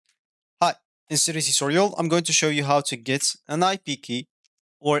In today's tutorial, I'm going to show you how to get an IP key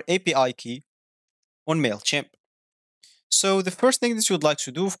or API key on Mailchimp. So the first thing that you would like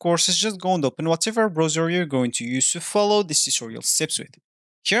to do, of course, is just go and open whatever browser you're going to use to follow this tutorial steps with.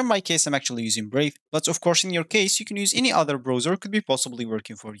 Here in my case, I'm actually using Brave, but of course in your case, you can use any other browser could be possibly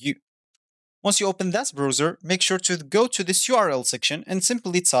working for you. Once you open that browser, make sure to go to this URL section and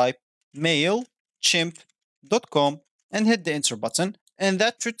simply type mailchimp.com and hit the enter button, and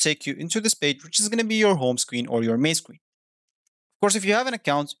that should take you into this page, which is going to be your home screen or your main screen. Of course, if you have an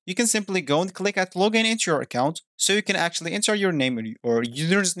account, you can simply go and click at login into your account, so you can actually enter your name or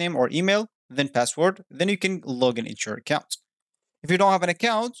user's name or email, then password, then you can log in into your account. If you don't have an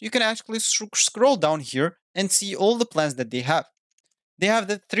account, you can actually scroll down here and see all the plans that they have. They have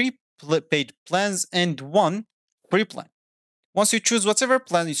the 3 paid plans and 1 free plan. Once you choose whatever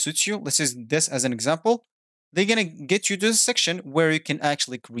plan suits you, let's use this as an example, they're going to get you to the section where you can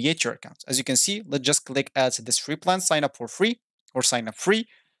actually create your account. As you can see, let's just click add this free plan, sign up for free or sign up free,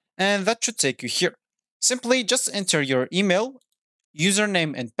 and that should take you here. Simply just enter your email,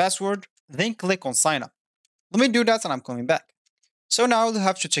 username and password, then click on sign up. Let me do that and I'm coming back. So now you'll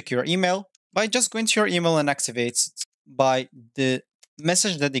have to check your email by just going to your email and activate it by the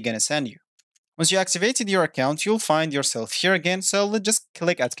message that they're going to send you. Once you activated your account, you'll find yourself here again, so let's just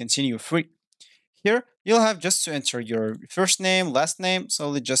click at continue free. Here, you'll have just to enter your first name, last name, so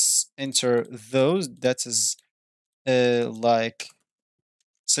let's just enter those that is like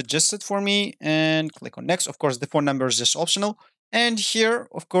suggested for me and click on next. Of course, the phone number is just optional. And here,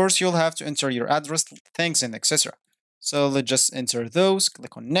 of course, you'll have to enter your address, thanks, and etc. So let's just enter those,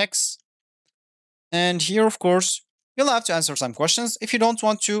 click on next. And here, of course, you'll have to answer some questions. If you don't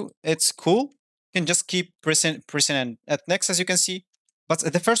want to, it's cool. You can just keep pressing at next, as you can see. But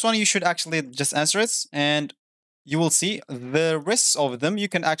the first one, you should actually just answer it, and you will see the rest of them, you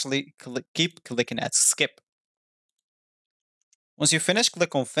can actually keep clicking at skip. Once you finish,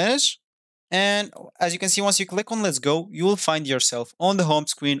 click on finish. And as you can see, once you click on let's go, you will find yourself on the home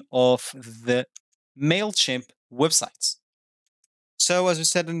screen of the Mailchimp websites. So as we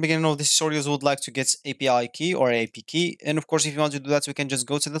said in the beginning of this tutorial, we would like to get API key or AP key. And of course, if you want to do that, we can just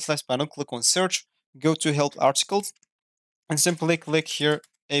go to the left panel, click on search, go to help articles, and simply click here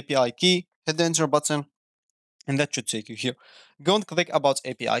API key, hit the enter button, and that should take you here. Go and click about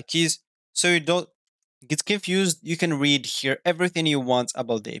API keys. So you don't get confused, you can read here everything you want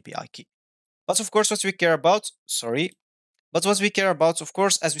about the API key. But of course, what we care about, of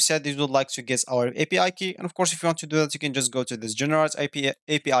course, as we said, we would like to get our API key. And of course, if you want to do that, you can just go to this generate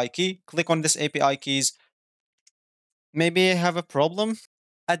API key, click on this API keys. Maybe I have a problem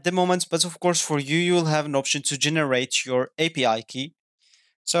at the moment, but of course, for you, you will have an option to generate your API key.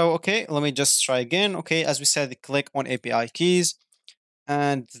 So, okay, let me just try again. Okay, as we said, click on API keys,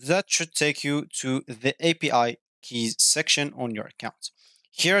 and that should take you to the API keys section on your account.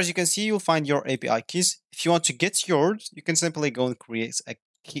 Here, as you can see, you'll find your API keys. If you want to get yours, you can simply go and create a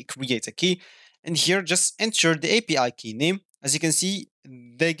key. And here, just enter the API key name. As you can see,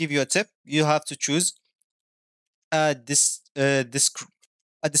 they give you a tip. You have to choose a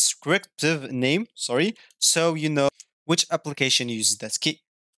descriptive name, so you know which application uses that key.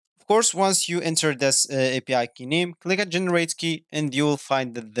 Of course, once you enter this API key name, click on generate key, and you will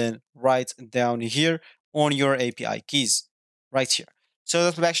find it then right down here on your API keys, right here. So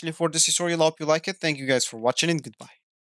that will actually for this tutorial. I hope you like it. Thank you guys for watching, and goodbye.